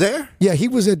 Hold on, he was there? Yeah, he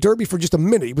was at Derby for just a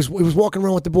minute. He was walking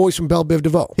around with the boys from Belle Biv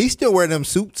DeVoe. He's still wearing them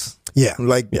suits. Yeah,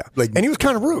 like, and he was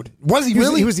kind of rude. Was he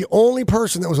really? He was the only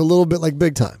person that was a little bit like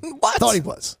big time. What? Thought he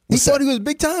was. He thought he was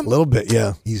big time? A little bit,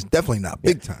 yeah. He's definitely not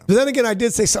big time. But then again, I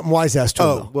did say something wise ass to him.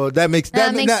 Oh, well, that makes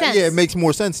sense. Yeah, it makes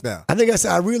more sense now. I think I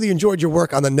said I really enjoyed your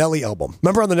work on the Nelly album.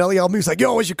 Remember on the Nelly album, he was like,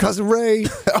 "Yo, it's your cousin Ray." He's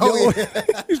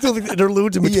still like the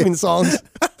interludes in between songs.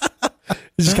 It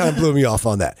just kind of blew me off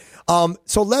on that.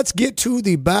 So let's get to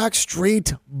the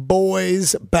Backstreet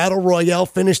Boys Battle Royale.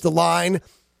 Finish the line.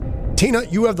 Tina,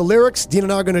 you have the lyrics. Dean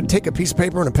and I are going to take a piece of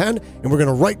paper and a pen, and we're going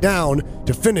to write down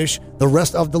to finish the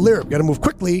rest of the lyric. We got to move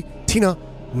quickly. Tina,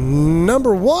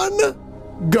 number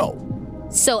 1, go.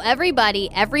 So everybody,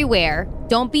 everywhere,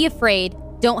 don't be afraid,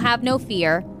 don't have no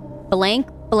fear. Blank,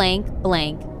 blank,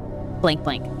 blank, blank,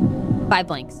 blank. 5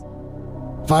 blanks.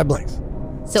 5 blanks.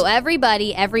 So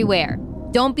everybody, everywhere,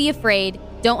 don't be afraid,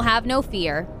 don't have no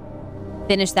fear.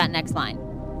 Finish that next line.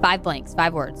 5 blanks,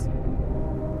 5 words.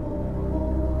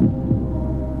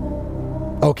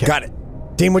 Okay. Got it.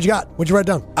 Dean, what you got? What'd you write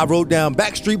down? I wrote down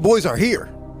Backstreet Boys are here.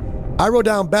 I wrote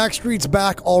down Backstreet's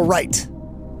back, all right.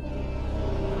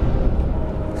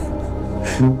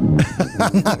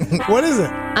 What is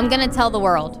it? I'm going to tell the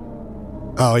world.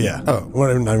 Oh, yeah. Oh.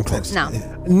 We're not even close. No.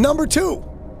 Number 2.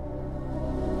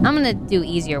 I'm going to do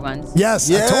easier ones. Yes,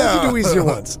 Yeah. I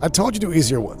told you to do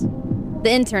easier ones.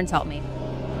 The interns helped me.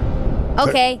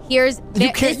 Okay, here's...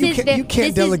 You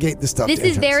can't delegate this stuff to This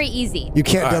is interns. very easy. You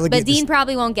can't delegate But Dean this.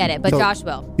 probably won't get it, but No. Josh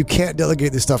will. You can't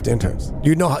delegate this stuff to interns.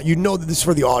 You know that this is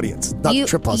for the audience, not You, to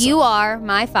trip us you up. are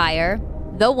my fire,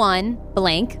 the one,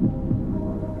 blank.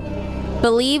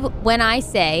 Believe when I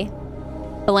say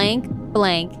blank,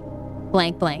 blank,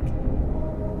 blank, blank.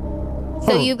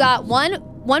 So you got one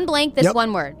blank that's Yep.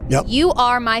 one word. Yep. You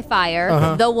are my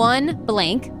fire, the one,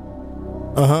 blank.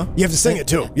 Uh-huh. You have to sing it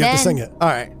too. You have to sing it. All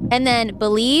right. And then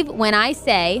believe when I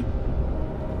say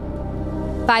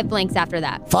 5 blanks after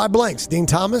that. 5 blanks. Dean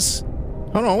Thomas,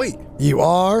 Hold on, wait. you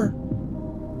are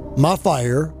my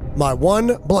fire, my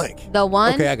one blank. The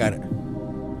one. Okay, I got it.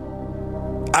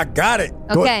 I got it.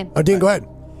 Go Okay. ahead. Oh, Dean, go ahead.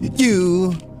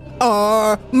 You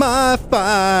are my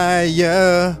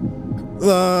fire.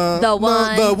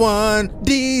 The one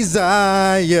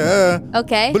desire.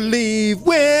 Okay. Believe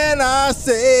when I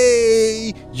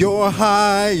say you're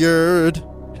hired.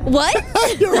 What?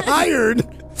 You're hired.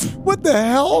 What the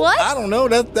hell? What? I don't know.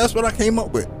 That's what I came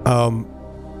up with.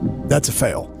 That's a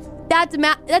fail. That's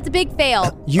a big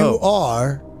fail. You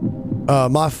are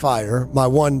my fire, my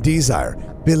one desire.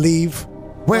 Believe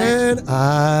when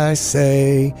I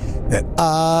say that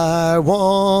I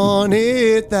want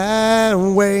it that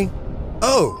way.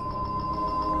 Oh.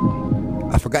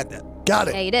 I forgot that. Got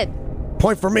Yeah, it. you did.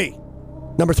 Point for me.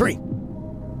 Number 3.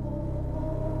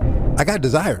 I got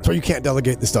desire. So you can't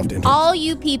delegate this stuff to interns. All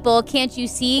you people, can't you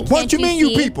see? Can't What you mean,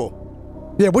 see? you people?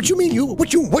 Yeah, what you mean, you?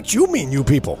 What you mean, you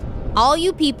people? All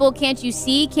you people, can't you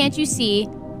see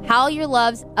how your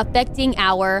love's affecting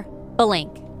our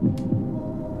blank?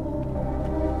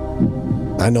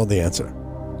 I know the answer.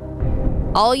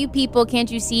 All you people, can't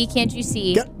you see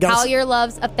how your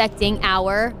love's affecting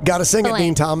our Gotta sing blank. it,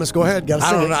 Dean Thomas. Go ahead. Gotta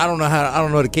sing it. I don't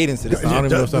know the cadence of this. I don't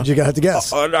even know. But you have to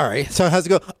guess. All right. So it has to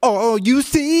go, all you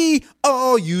see.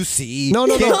 No.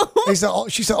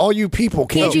 She said, all you people,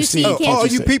 can't you see? All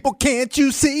you people, can't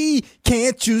you see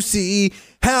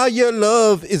how your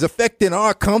love is affecting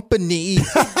our company?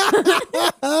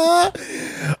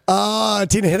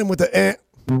 Tina hit him with the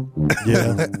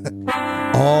Yeah.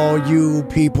 All you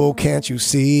people, can't you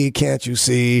see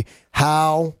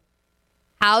how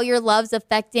your love's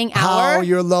affecting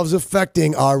your love's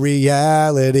affecting our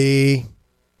reality?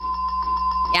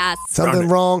 Yes. Something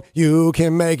wrong, you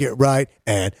can make it right,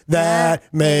 and that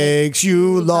makes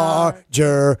you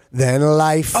larger than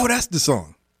life. Oh, that's the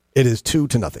song. It is 2-0.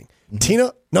 Mm-hmm.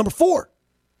 Tina, number 4.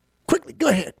 Quickly, go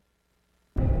ahead.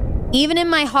 Even in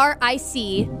my heart, I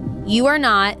see you are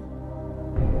not.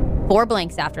 4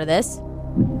 blanks after this.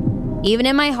 Even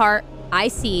in my heart, I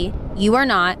see you are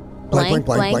not.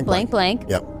 Blank.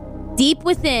 Yep. Deep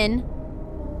within,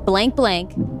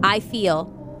 blank, I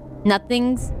feel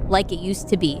nothing's like it used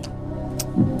to be.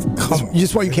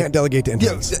 Just why you can't delegate to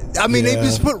interns. Yeah, I mean, they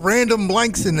just put random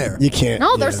blanks in there. You can't.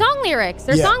 No, they're song lyrics.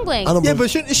 They're song blanks. Yeah,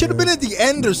 but it should have been at the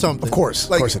end or something. Of course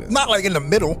it is. Not like in the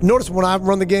middle. Notice when I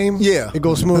run the game, it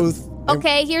goes smooth.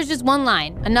 Okay, here's just one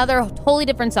line. Another totally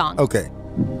different song. Okay.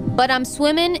 But I'm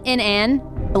swimming in an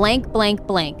blank. But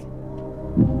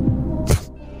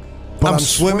I'm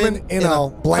swimming in a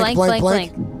blank.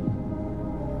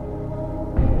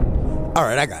 All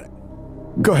right, I got it.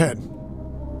 Go ahead.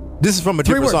 This is from a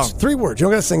different song. 3 words. You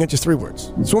don't got to sing it, just 3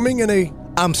 words. Swimming in a...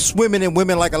 I'm swimming in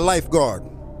women like a lifeguard.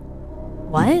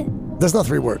 What? That's not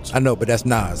 3 words. I know, but that's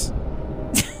Nas.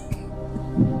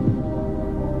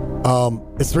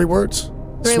 It's 3 words?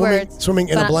 3 words. Swimming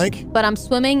in a blank? But I'm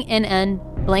swimming in an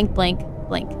blank.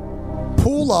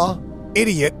 Poola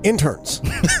idiot interns.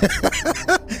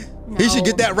 He should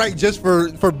get that right just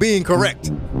for being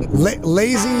correct.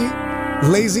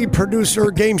 Lazy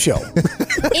producer game show.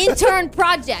 Intern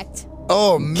project.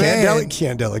 Oh, man.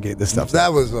 Can't delegate this stuff.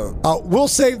 That was we'll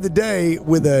save the day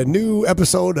with a new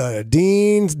episode of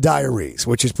Dean's Diaries,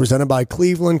 which is presented by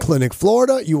Cleveland Clinic,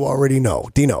 Florida. You already know.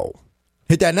 Dino.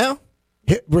 Hit that now?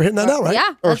 We're hitting that now, right?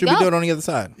 Yeah. Or should we do it on the other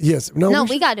side? Yes. No,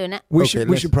 we got to do it now. We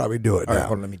should probably do it now. All right,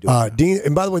 hold on, let me do it. Dean,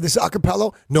 and by the way, this is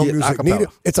acapella. No music acapella. needed.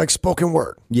 It's like spoken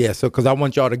word. Yeah, so because I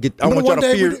want y'all to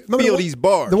feel these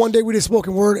bars. The one day we did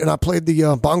spoken word and I played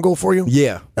the bongo for you.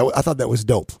 Yeah. I thought that was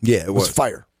dope. Yeah, it was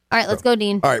fire. All right, let's go,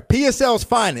 Dean. All right, PSL's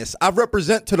finest. I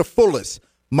represent to the fullest.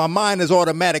 My mind is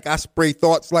automatic. I spray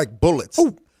thoughts like bullets.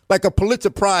 Ooh. Like a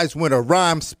Pulitzer Prize winner,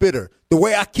 rhyme spitter. The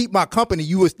way I keep my company,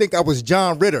 you would think I was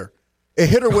John Ritter. A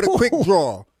hitter with a quick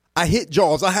draw. I hit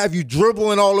jaws. I have you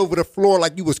dribbling all over the floor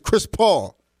like you was Chris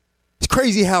Paul. It's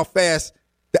crazy how fast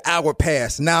the hour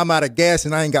passed. Now I'm out of gas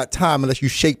and I ain't got time unless you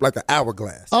shape like an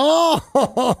hourglass.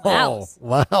 Oh,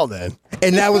 wow then.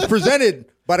 And that was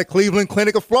presented by the Cleveland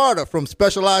Clinic of Florida. From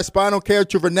specialized spinal care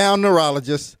to renowned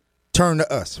neurologists, turn to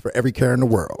us for every care in the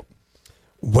world.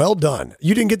 Well done.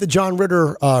 You didn't get the John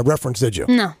Ritter reference, did you?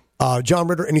 No. John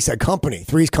Ritter, and he said company.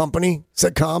 Three's Company,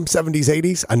 sitcom, 70s,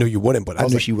 80s. I knew you wouldn't, but I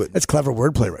knew she would. That's clever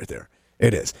wordplay right there.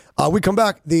 It is. We come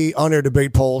back, the on-air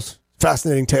debate polls,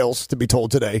 fascinating tales to be told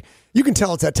today. You can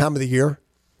tell it's that time of the year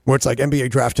where it's like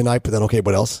NBA draft tonight, but then, okay,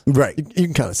 what else? Right. You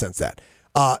can kind of sense that.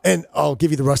 And I'll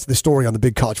give you the rest of the story on the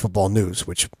big college football news,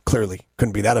 which clearly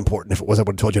couldn't be that important if it was. I would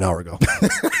have told you an hour ago.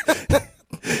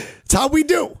 It's how we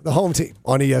do the home team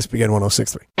on ESPN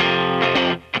 106.3.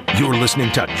 You're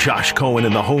listening to Josh Cohen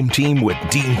and the home team with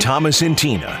Dean Thomas and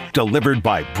Tina, delivered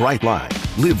by Brightline.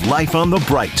 Live life on the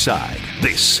bright side.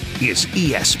 This is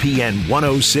ESPN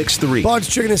 106.3. Bud's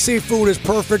Chicken and Seafood is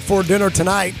perfect for dinner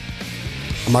tonight.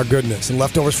 Oh my goodness. And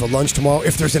leftovers for lunch tomorrow.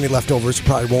 If there's any leftovers,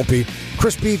 probably won't be.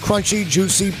 Crispy, crunchy,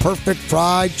 juicy, perfect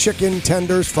fried chicken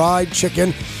tenders, fried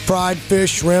chicken, fried fish,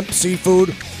 shrimp,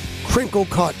 seafood, crinkle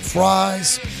cut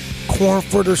fries, corn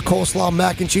fritters, coleslaw,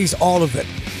 mac and cheese, all of it.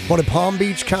 One of Palm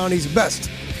Beach County's best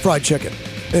fried chicken.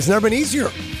 And it's never been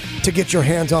easier to get your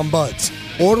hands on Bud's.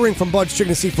 Ordering from Bud's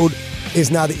Chicken and Seafood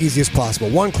is now the easiest possible.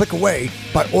 One click away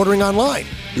by ordering online.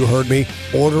 You heard me.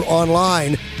 Order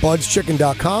online,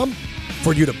 budschicken.com,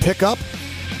 for you to pick up,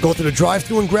 go through the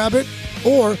drive-thru and grab it,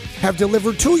 or have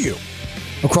delivered to you.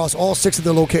 Across all 6 of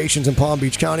their locations in Palm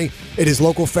Beach County, it is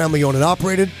local, family-owned and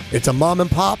operated. It's a mom and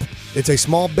pop. It's a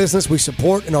small business we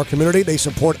support in our community. They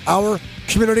support our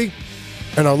community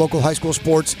and our local high school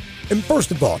sports And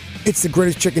first of all, it's the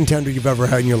greatest chicken tender you've ever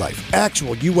had in your life.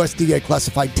 Actual USDA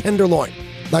classified tenderloin.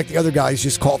 Like the other guys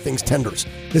just call things tenders.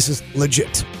 This is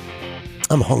legit.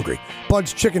 I'm hungry.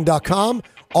 BudsChicken.com.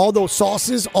 All those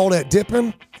sauces, all that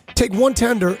dipping. Take one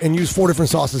tender and use 4 different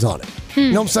sauces on it.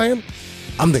 You know what I'm saying?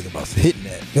 I'm thinking about hitting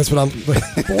that. That's what I'm. But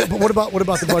what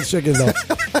about the Bud's Chicken though?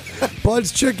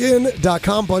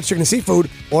 BudsChicken.com. Bud's Chicken and Seafood.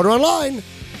 Order online.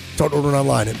 Start ordering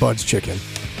online at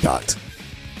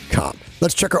BudsChicken.com.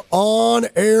 Let's check our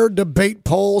on-air debate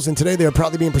polls, and today they are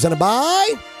proudly being presented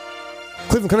by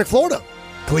Cleveland Clinic, Florida.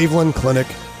 Cleveland Clinic,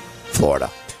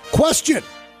 Florida. Question: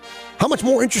 how much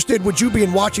more interested would you be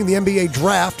in watching the NBA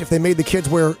draft if they made the kids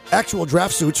wear actual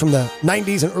draft suits from the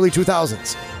 90s and early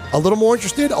 2000s? A little more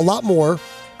interested, a lot more,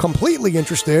 completely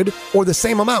interested, or the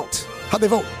same amount? How'd they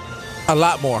vote? A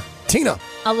lot more. Tina.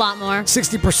 A lot more.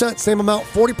 60%, same amount,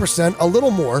 40%, a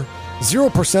little more,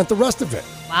 0% the rest of it.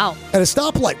 Wow. At a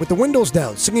stoplight with the windows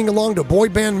down, singing along to boy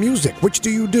band music, which do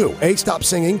you do? A, stop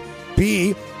singing.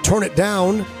 B, turn it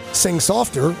down, sing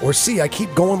softer. Or C, I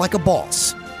keep going like a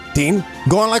boss. Dean?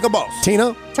 Going like a boss.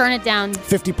 Tina? Turn it down.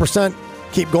 50%,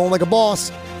 keep going like a boss.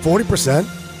 40%,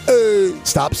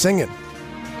 stop singing.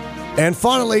 And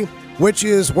finally, which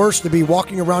is worse to be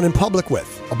walking around in public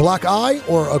with? A black eye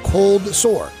or a cold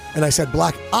sore? And I said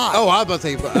black eye. Oh, I was about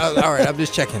to say, all right, I'm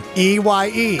just checking.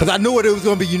 EYE. Because I knew it was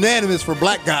going to be unanimous for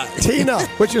black guys. Tina,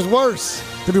 which is worse?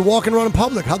 To be walking around in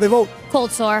public. How'd they vote?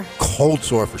 Cold sore. Cold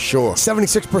sore for sure.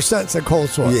 76% said cold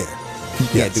sore. Yeah. You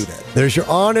can't do that. There's your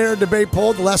on-air debate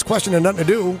poll. The last question had nothing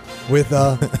to do with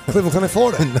Cleveland Clinic,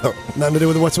 Florida. No. Nothing to do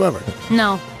with it whatsoever.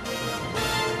 No.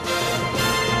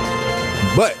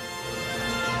 But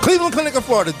Cleveland Clinic of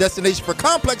Florida, destination for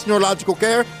complex neurological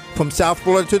care. From South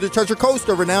Florida to the Treasure Coast,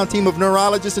 a renowned team of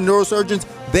neurologists and neurosurgeons,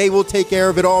 they will take care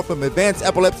of it all, from advanced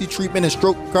epilepsy treatment and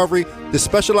stroke recovery to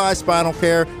specialized spinal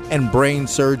care and brain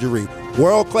surgery.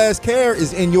 World-class care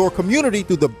is in your community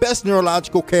through the best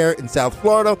neurological care in South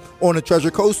Florida on the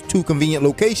Treasure Coast, 2 convenient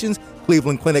locations,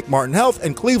 Cleveland Clinic Martin Health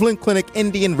and Cleveland Clinic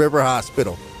Indian River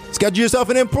Hospital. Schedule yourself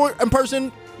an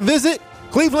in-person visit,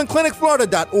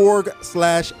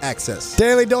 clevelandclinicflorida.org/access.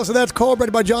 Daily Dose of That's Cold,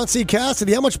 read by John C.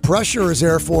 Cassidy. How much pressure is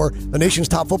there for the nation's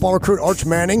top football recruit, Arch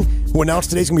Manning, who announced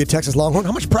today's going to be a Texas Longhorn?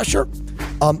 How much pressure?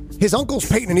 His uncles,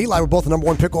 Peyton and Eli, were both the number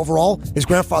 1 pick overall. His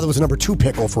grandfather was the number 2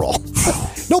 pick overall.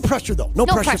 No pressure, though. No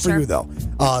pressure for you, though.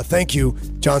 Thank you,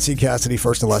 John C. Cassidy,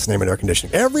 first and last name in air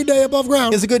conditioning. Every day above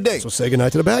ground It's a good day. So say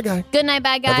goodnight to the bad guy. Good night,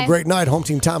 bad guy. Have a great night. Home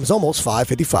team time is almost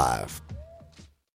 5:55.